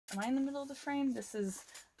am I in the middle of the frame? This is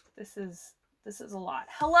a lot.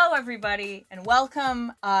 Hello everybody and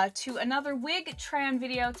welcome to another wig try-on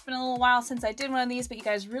video. It's been a little while since I did one of these, but you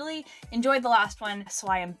guys really enjoyed the last one, so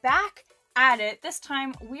I am back at it. This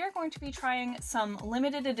time we are going to be trying some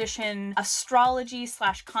limited edition astrology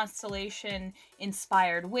 / constellation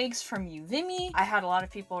inspired wigs from Uvimi. I had a lot of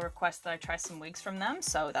people request that I try some wigs from them,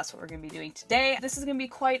 so that's what we're gonna be doing today. This is gonna be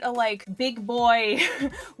quite a like big boy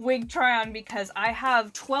wig try on because I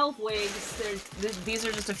have 12 wigs. These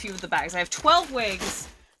are just a few of the bags. I have 12 wigs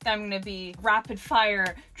that I'm going to be rapid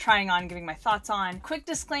fire trying on, giving my thoughts on. Quick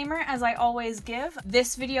disclaimer, as I always give,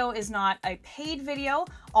 this video is not a paid video.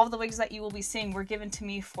 All of the wigs that you will be seeing were given to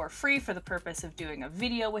me for free for the purpose of doing a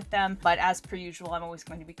video with them. But as per usual, I'm always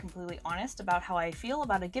going to be completely honest about how I feel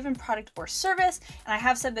about a given product or service. And I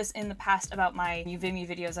have said this in the past about my Uvimi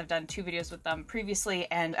videos. I've done 2 videos with them previously,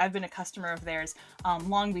 and I've been a customer of theirs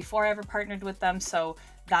long before I ever partnered with them. So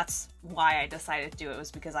that's why I decided to do it, was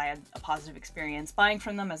because I had a positive experience buying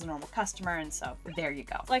from them as a normal customer, and so there you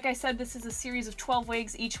go. Like I said, this is a series of 12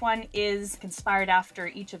 wigs. Each one is inspired after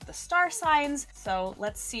each of the star signs, so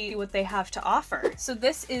let's see what they have to offer. So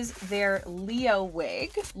this is their Leo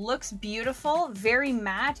wig. Looks beautiful, very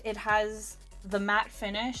matte. It has the matte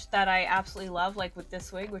finish that I absolutely love, like with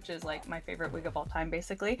this wig, which is like my favorite wig of all time,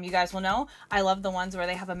 basically. You guys will know I love the ones where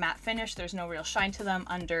they have a matte finish. There's no real shine to them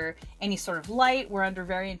under any sort of light. We're under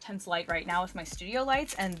very intense light right now with my studio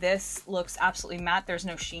lights, and this looks absolutely matte. There's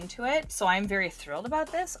no sheen to it, so I'm very thrilled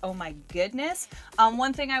about this. Oh my goodness.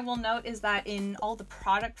 One thing I will note is that in all the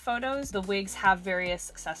product photos, the wigs have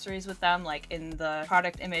various accessories with them. Like in the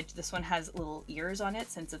product image, this one has little ears on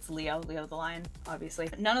it since it's Leo the lion, obviously.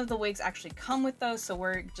 But none of the wigs actually come with those, so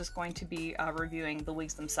we're just going to be reviewing the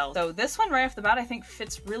wigs themselves. So this one right off the bat I think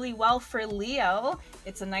fits really well for Leo.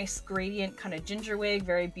 It's a nice gradient kind of ginger wig,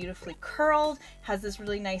 very beautifully curled, has this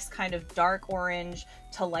really nice kind of dark orange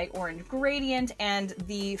to light orange gradient, and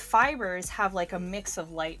the fibers have like a mix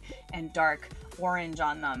of light and dark orange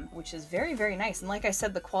on them, which is very, very nice. And like I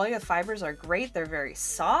said, the quality of the fibers are great. They're very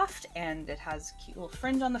soft, and it has a cute little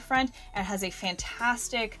fringe on the front, and has a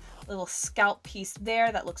fantastic little scalp piece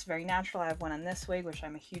there that looks very natural. I have one on this wig, which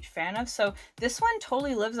I'm a huge fan of. So this one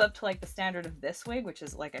totally lives up to like the standard of this wig, which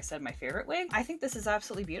is, like I said, my favorite wig. I think this is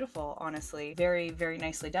absolutely beautiful, honestly. Very, very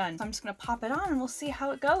nicely done. So I'm just gonna pop it on and we'll see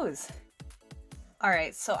how it goes. All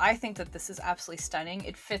right, so I think that this is absolutely stunning.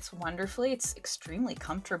 It fits wonderfully. It's extremely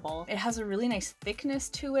comfortable. It has a really nice thickness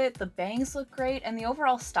to it. The bangs look great, and the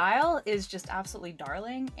overall style is just absolutely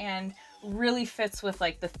darling and really fits with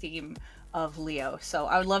like the theme of Leo. So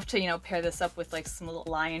I would love to, you know, pair this up with like some little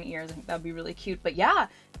lion ears. I think that'd be really cute. But yeah,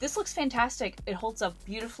 this looks fantastic. It holds up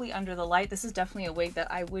beautifully under the light. This is definitely a wig that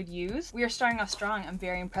I would use. We are starting off strong. I'm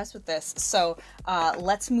very impressed with this. So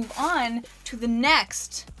let's move on to the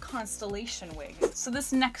next constellation wig. So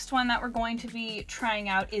this next one that we're going to be trying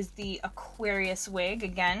out is the Aquarius wig.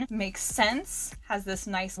 Again, makes sense. Has this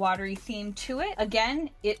nice watery theme to it. Again,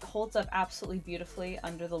 it holds up absolutely beautifully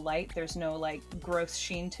under the light. There's no like gross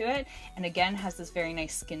sheen to it. And again, has this very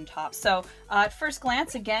nice skin top. So at first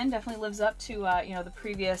glance, again, definitely lives up to you know, the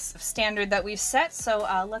previous standard that we've set. So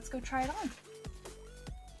let's go try it on.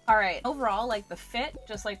 All right, overall, like the fit,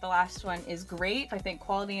 just like the last one, is great. I think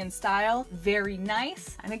quality and style, very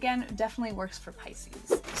nice. And again, definitely works for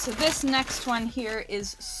Pisces. So this next one here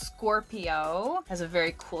is Scorpio. Has a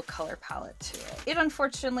very cool color palette to it. It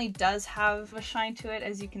unfortunately does have a shine to it.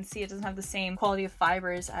 As you can see, it doesn't have the same quality of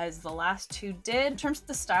fibers as the last 2 did. In terms of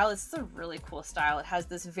the style, this is a really cool style. It has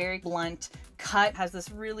this very blunt cut, has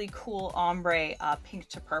this really cool ombre pink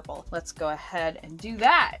to purple. Let's go ahead and do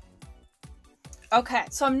that. Okay,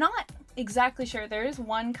 so I'm not exactly sure. There is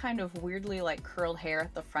one kind of weirdly like curled hair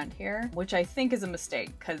at the front here, which I think is a mistake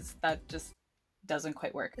because that just doesn't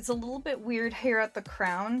quite work. It's a little bit weird hair at the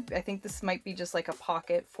crown. I think this might be just like a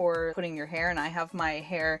pocket for putting your hair, and I have my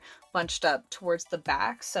hair bunched up towards the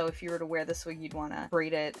back, so if you were to wear this wig, you'd want to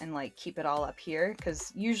braid it and like keep it all up here,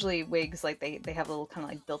 because usually wigs like they have a little kind of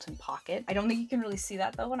like built-in pocket. I don't think you can really see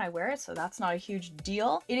that though when I wear it, so that's not a huge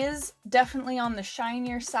deal. It is definitely on the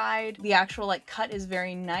shinier side. The actual like cut is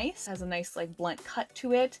very nice. It has a nice like blunt cut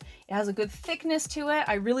to it. It has a good thickness to it.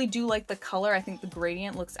 I really do like the color. I think the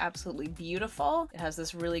gradient looks absolutely beautiful. It has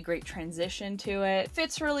this really great transition to it.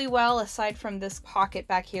 Fits really well aside from this pocket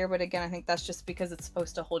back here, but again, I think that's just because it's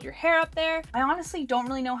supposed to hold your hair up there. I honestly don't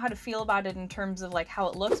really know how to feel about it in terms of like how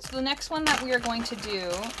it looks. So the next one that we are going to do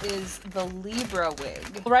is the Libra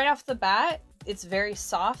wig. Right off the bat, it's very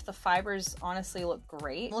soft. The fibers honestly look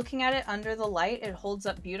great. Looking at it under the light, it holds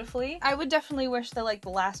up beautifully. I would definitely wish that like the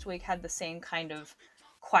last wig had the same kind of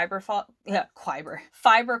fiber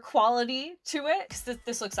quality to it, because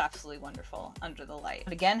this looks absolutely wonderful under the light.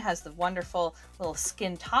 It again has the wonderful little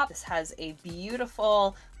skin top. This has a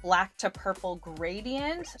beautiful black to purple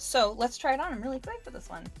gradient. So let's try it on. I'm really excited for this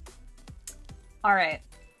one. All right.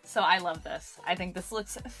 So I love this. I think this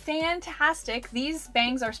looks fantastic. These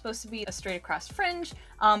bangs are supposed to be a straight across fringe,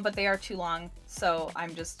 but they are too long, so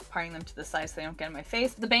I'm just parting them to the side so they don't get in my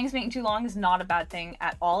face. The bangs being too long is not a bad thing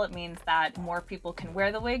at all. It means that more people can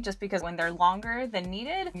wear the wig, just because when they're longer than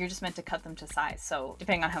needed, you're just meant to cut them to size. So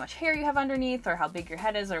depending on how much hair you have underneath or how big your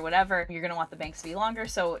head is or whatever, you're gonna want the bangs to be longer.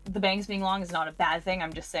 So the bangs being long is not a bad thing.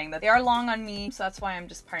 I'm just saying that they are long on me, so that's why I'm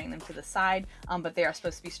just parting them to the side, but they are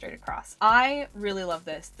supposed to be straight across. I really love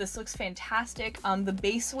this. This looks fantastic. The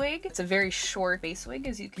base wig, it's a very short base wig,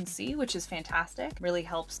 as you can see, which is fantastic. Really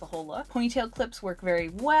helps the whole look. Ponytail clips work very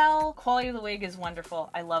well. Quality of the wig is wonderful.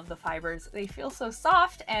 I love the fibers. They feel so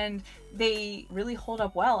soft and they really hold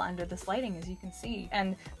up well under this lighting, as you can see.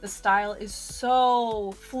 And the style is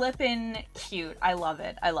so flippin' cute. I love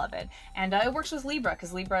it. I love it. And it works with Libra,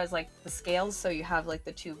 because Libra is like the scales, so you have like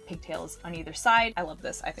the two pigtails on either side. I love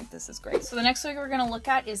this. I think this is great. So the next wig we're gonna look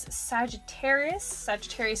at is Sagittarius.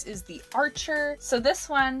 Sagittarius is the Archer. So this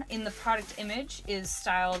one in the product image is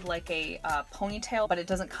styled like a ponytail, but it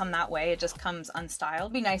doesn't come that way. It just comes unstyled.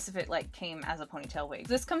 It'd be nice if it like came as a ponytail wig.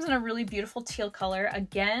 This comes in a really beautiful teal color.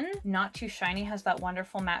 Again, not too shiny, has that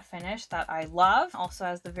wonderful matte finish that I love. Also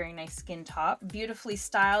has the very nice skin top. Beautifully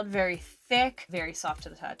styled, very thick, very soft to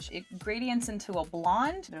the touch. It gradients into a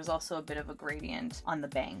blonde. There's also a bit of a gradient on the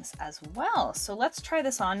bangs as well. So let's try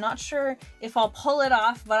this on. Not sure if I'll pull it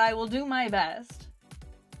off, but I will do my best.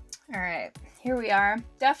 All right, here we are.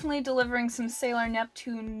 Definitely delivering some Sailor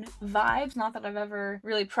Neptune vibes. Not that I've ever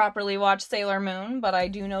really properly watched Sailor Moon, but I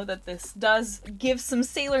do know that this does give some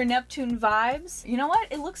Sailor Neptune vibes. You know what?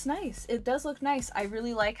 It looks nice. It does look nice. I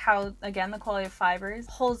really like how, again, the quality of fibers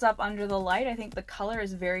holds up under the light. I think the color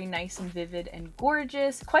is very nice and vivid and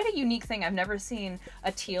gorgeous. Quite a unique thing. I've never seen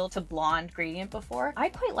a teal to blonde gradient before. I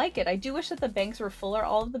quite like it. I do wish that the bangs were fuller.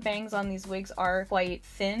 All of the bangs on these wigs are quite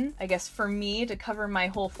thin. I guess for me, to cover my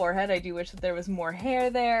whole forehead, I do wish that there was more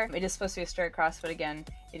hair there. It is supposed to be a straight across, but again,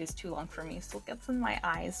 it is too long for me. Still gets in my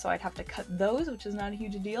eyes, so I'd have to cut those, which is not a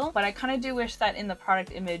huge deal. But I kind of do wish that in the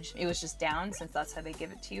product image, it was just down, since that's how they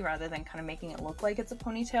give it to you, rather than kind of making it look like it's a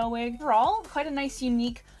ponytail wig. Overall, quite a nice,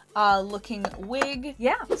 unique looking wig.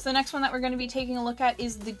 Yeah, so the next one that we're going to be taking a look at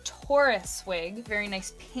is the Taurus wig. Very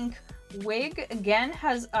nice pink wig. Again,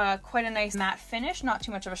 has quite a nice matte finish, not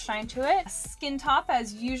too much of a shine to it. Skin top,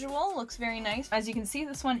 as usual, looks very nice. As you can see,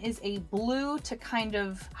 this one is a blue to kind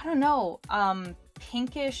of, I don't know,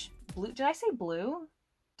 pinkish blue. Did I say blue?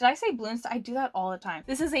 Did I say blue? I do that all the time.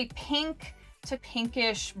 This is a pink to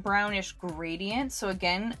pinkish brownish gradient. So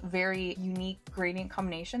again, very unique gradient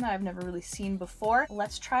combination that I've never really seen before.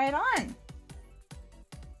 Let's try it on.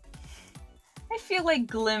 I feel like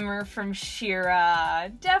Glimmer from She-Ra.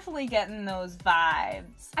 Definitely getting those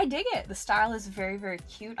vibes. I dig it. The style is very, very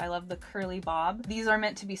cute. I love the curly bob. These are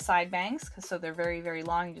meant to be side bangs, so they're very, very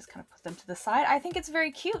long. You just kind of put them to the side. I think it's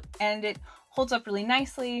very cute, and it holds up really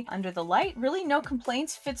nicely under the light. Really no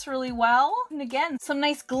complaints, fits really well. And again, some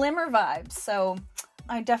nice glimmer vibes. So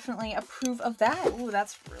I definitely approve of that. Ooh,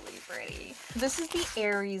 that's really pretty. This is the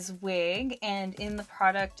Aries wig, and in the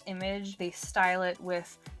product image, they style it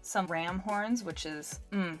with some ram horns, which is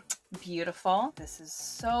beautiful. This is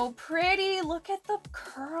so pretty. Look at the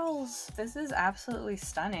curls. This is absolutely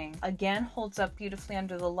stunning. Again, holds up beautifully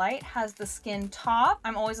under the light, has the skin top.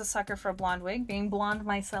 I'm always a sucker for a blonde wig. Being blonde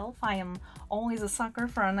myself, I am always a sucker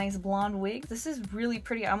for a nice blonde wig. This is really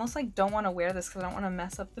pretty. I almost like don't want to wear this because I don't want to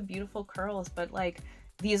mess up the beautiful curls, but like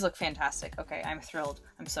these look fantastic. Okay, I'm thrilled.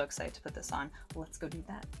 I'm so excited to put this on. Let's go do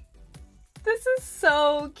that. This is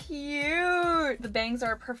so cute. The bangs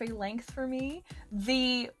are a perfect length for me.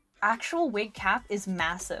 The actual wig cap is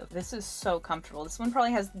massive. This is so comfortable. This one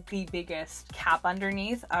probably has the biggest cap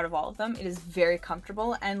underneath out of all of them. It is very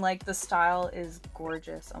comfortable, and like the style is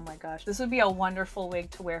gorgeous. Oh my gosh. This would be a wonderful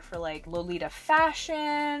wig to wear for like Lolita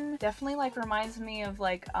fashion. Definitely like reminds me of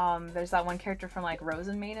like, there's that one character from like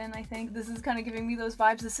Rosen Maiden, I think. This is kind of giving me those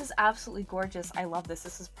vibes. This is absolutely gorgeous. I love this.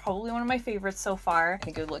 This is probably one of my favorites so far. I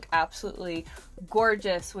think it would look absolutely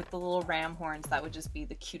gorgeous with the little ram horns. That would just be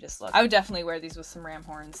the cutest look. I would definitely wear these with some ram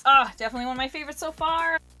horns. Ah, definitely one of my favorites so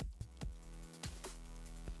far.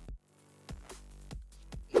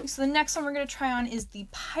 So the next one we're going to try on is the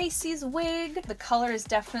Pisces wig. The color is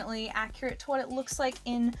definitely accurate to what it looks like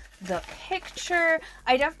in the picture.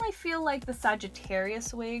 I definitely feel like the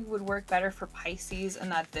Sagittarius wig would work better for Pisces,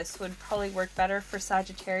 and that this would probably work better for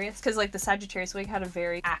Sagittarius, because like the Sagittarius wig had a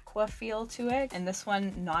very aqua feel to it, and this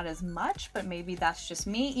one not as much, but maybe that's just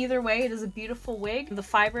me. Either way, it is a beautiful wig. The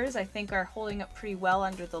fibers I think are holding up pretty well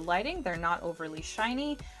under the lighting. They're not overly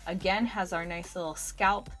shiny. Again, has our nice little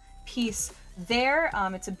scalp piece there.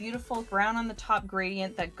 It's a beautiful brown on the top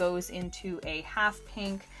gradient that goes into a half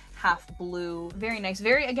pink, half blue. Very nice.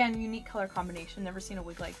 Very, again, unique color combination. Never seen a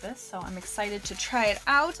wig like this, so I'm excited to try it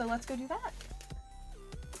out. So let's go do that.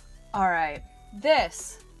 All right.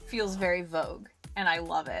 This feels very Vogue, and I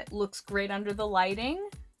love it. Looks great under the lighting.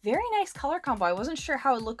 Very nice color combo. I wasn't sure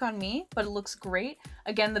how it looked on me, but it looks great.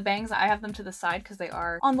 Again, the bangs, I have them to the side because they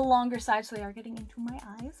are on the longer side, so they are getting into my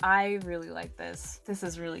eyes. I really like this. This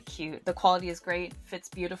is really cute. The quality is great, fits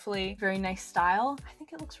beautifully. Very nice style. I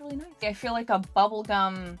think it looks really nice. I feel like a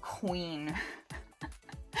bubblegum queen.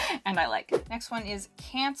 And I like it. Next one is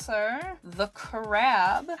Cancer. The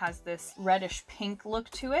crab has this reddish pink look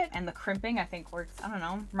to it, and the crimping I think works, I don't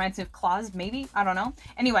know, reminds me of claws maybe, I don't know.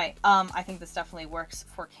 Anyway, I think this definitely works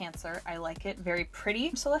for Cancer. I like it, very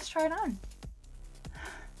pretty. So let's try it on.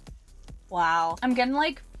 Wow, I'm getting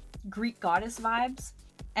like Greek goddess vibes,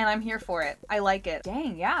 and I'm here for it. I like it.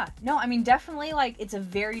 Dang, yeah. No, I mean, definitely like it's a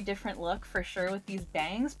very different look for sure with these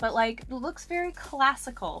bangs, but like it looks very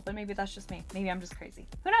classical, but maybe that's just me. Maybe I'm just crazy.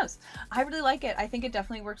 Who knows? I really like it. I think it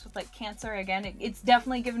definitely works with like Cancer. Again, it's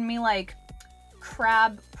definitely given me like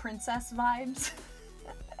crab princess vibes.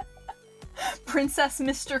 Princess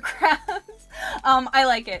Mr. Krabs. I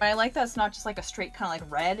like it. I like that it's not just like a straight kind of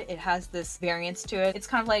like red. It has this variance to it. It's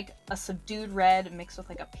kind of like a subdued red mixed with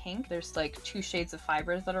like a pink. There's like 2 shades of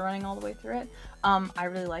fibers that are running all the way through it. I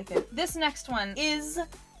really like it. This next one is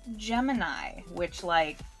Gemini, which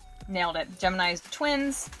like nailed it. Gemini is the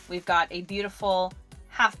twins. We've got a beautiful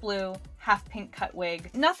half blue, half pink cut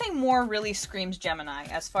wig. Nothing more really screams Gemini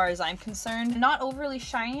as far as I'm concerned. Not overly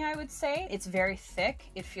shiny, I would say. It's very thick.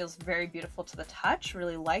 It feels very beautiful to the touch.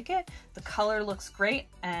 Really like it. The color looks great,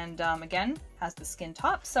 and again, has the skin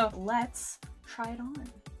top. So let's try it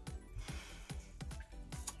on.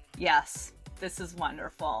 Yes, this is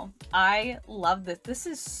wonderful. I love this. This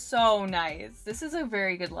is so nice. This is a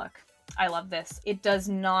very good look. I love this. It does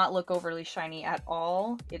not look overly shiny at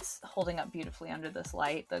all. It's holding up beautifully under this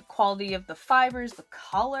light. The quality of the fibers, the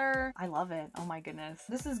color, I love it. Oh my goodness.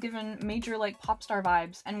 This is given major like pop star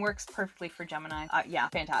vibes and works perfectly for Gemini. Yeah,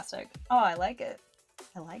 fantastic. Oh, I like it.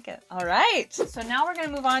 I like it. All right. So now we're going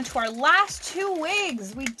to move on to our last 2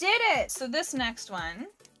 wigs. We did it. So this next one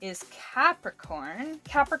is Capricorn.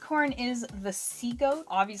 Capricorn is the sea goat.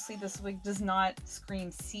 Obviously this wig does not scream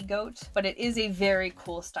sea goat, but it is a very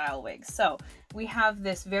cool style wig. So we have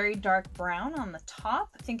this very dark brown on the top.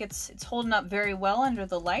 I think it's holding up very well under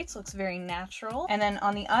the lights, looks very natural. And then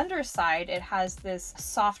on the underside, it has this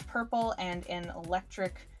soft purple and an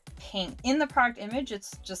electric pink. In the product image,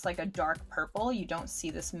 it's just like a dark purple. You don't see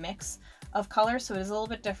this mix of color, so it is a little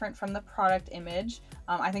bit different from the product image.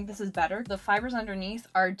 I think this is better. The fibers underneath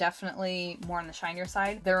are definitely more on the shinier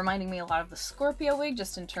side. They're reminding me a lot of the Scorpio wig,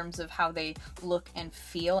 just in terms of how they look and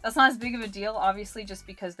feel. That's not as big of a deal, obviously, just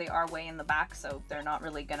because they are way in the back, so they're not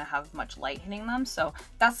really gonna have much light hitting them. So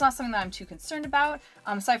that's not something that I'm too concerned about.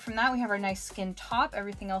 Aside from that, we have our nice skin top.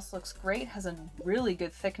 Everything else looks great, has a really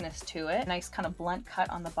good thickness to it. Nice kind of blunt cut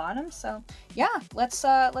on the bottom. So yeah, let's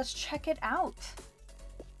check it out.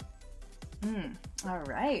 All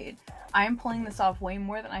right. I am pulling this off way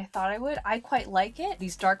more than I thought I would. I quite like it.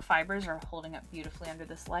 These dark fibers are holding up beautifully under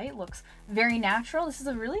this light. Looks very natural. This is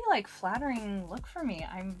a really like flattering look for me.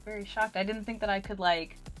 I'm very shocked. I didn't think that I could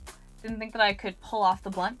pull off the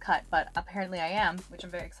blunt cut, but apparently I am, which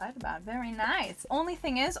I'm very excited about. Very nice. Only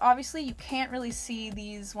thing is, obviously you can't really see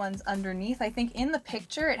these ones underneath. I think in the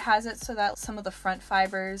picture it has it so that some of the front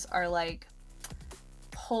fibers are like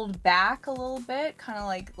pulled back a little bit, kind of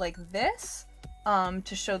like this.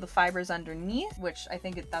 To show the fibers underneath, which I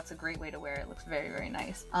think that's a great way to wear it. It looks very, very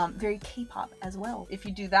nice. Very K-pop as well. If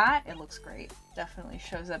you do that, it looks great. Definitely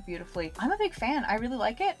shows up beautifully. I'm a big fan. I really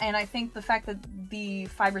like it. And I think the fact that the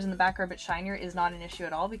fibers in the back are a bit shinier is not an issue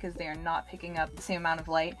at all, because they are not picking up the same amount of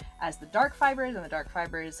light as the dark fibers, and the dark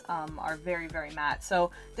fibers are very, very matte.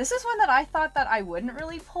 So this is one that I thought that I wouldn't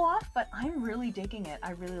really pull off, but I'm really digging it.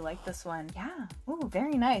 I really like this one. Yeah. Ooh,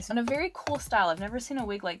 very nice. And a very cool style. I've never seen a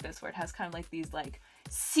wig like this where it has kind of like these like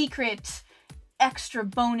secret, extra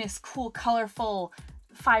bonus, cool, colorful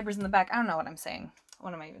fibers in the back. I don't know what I'm saying.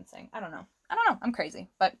 What am I even saying? I don't know. I don't know, I'm crazy,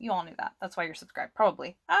 but you all knew that. That's why you're subscribed,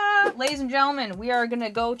 probably. Ladies and gentlemen, we are gonna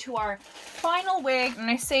go to our final wig, and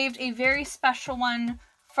I saved a very special one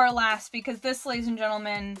for last because this, ladies and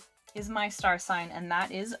gentlemen, is my star sign, and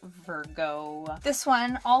that is Virgo. This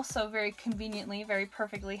one also very conveniently, very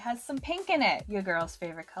perfectly has some pink in it. Your girl's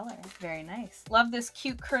favorite color. Very nice. Love this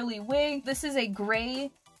cute curly wig. This is a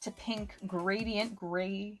gray to pink gradient.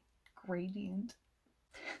 Gradient.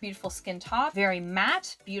 Beautiful skin top. Very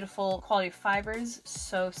matte. Beautiful quality fibers.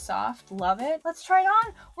 So soft. Love it. Let's try it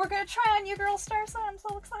on. We're gonna try on your girl's star sign. I'm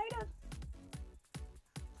so excited.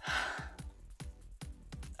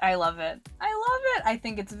 I love it. I love it. I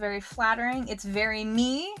think it's very flattering. It's very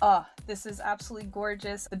me. Oh, this is absolutely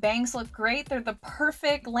gorgeous. The bangs look great. They're the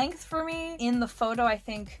perfect length for me. In the photo, I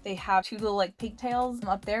think they have two little like pigtails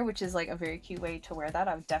up there, which is like a very cute way to wear that.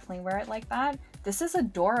 I would definitely wear it like that. This is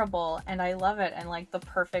adorable and I love it, and like the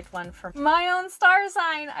perfect one for my own star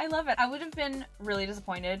sign. I love it. I would have been really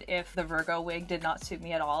disappointed if the Virgo wig did not suit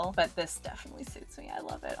me at all, but this definitely suits me. I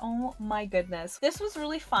love it. Oh my goodness. This was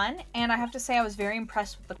really fun, and I have to say I was very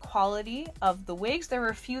impressed with the quality of the wigs. There were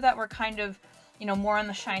a few that were kind of, you know, more on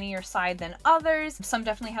the shinier side than others. Some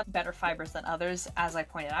definitely have better fibers than others, as I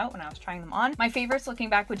pointed out when I was trying them on. My favorites looking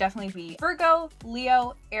back would definitely be Virgo,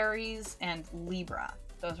 Leo, Aries, and Libra.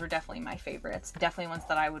 Those were definitely my favorites. Definitely ones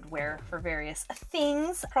that I would wear for various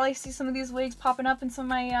things. Probably see some of these wigs popping up in some of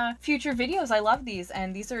my future videos. I love these,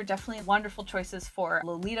 and these are definitely wonderful choices for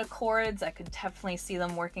Lolita cords. I could definitely see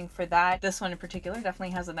them working for that. This one in particular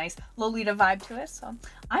definitely has a nice Lolita vibe to it, so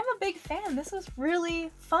I'm a big fan. This was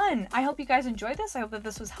really fun. I hope you guys enjoyed this. I hope that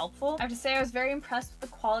this was helpful. I have to say I was very impressed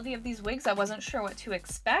with the quality of these wigs. I wasn't sure what to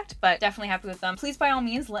expect, but definitely happy with them. Please, by all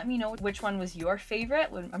means, let me know which one was your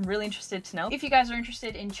favorite. I'm really interested to know. If you guys are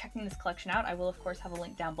interested in checking this collection out, I will of course have a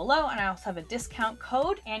link down below, and I also have a discount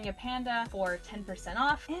code, AnyaPanda, for 10%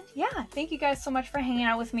 off. And yeah, thank you guys so much for hanging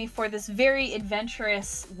out with me for this very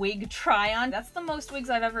adventurous wig try on. That's the most wigs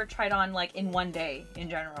I've ever tried on like in one day in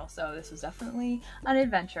general, so this was definitely an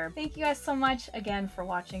adventure. Thank you guys so much again for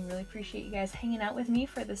watching. Really appreciate you guys hanging out with me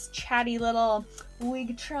for this chatty little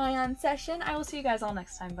wig try on session. I will see you guys all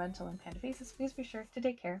next time, but until then, Panda Faces, please be sure to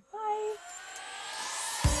take care. Bye.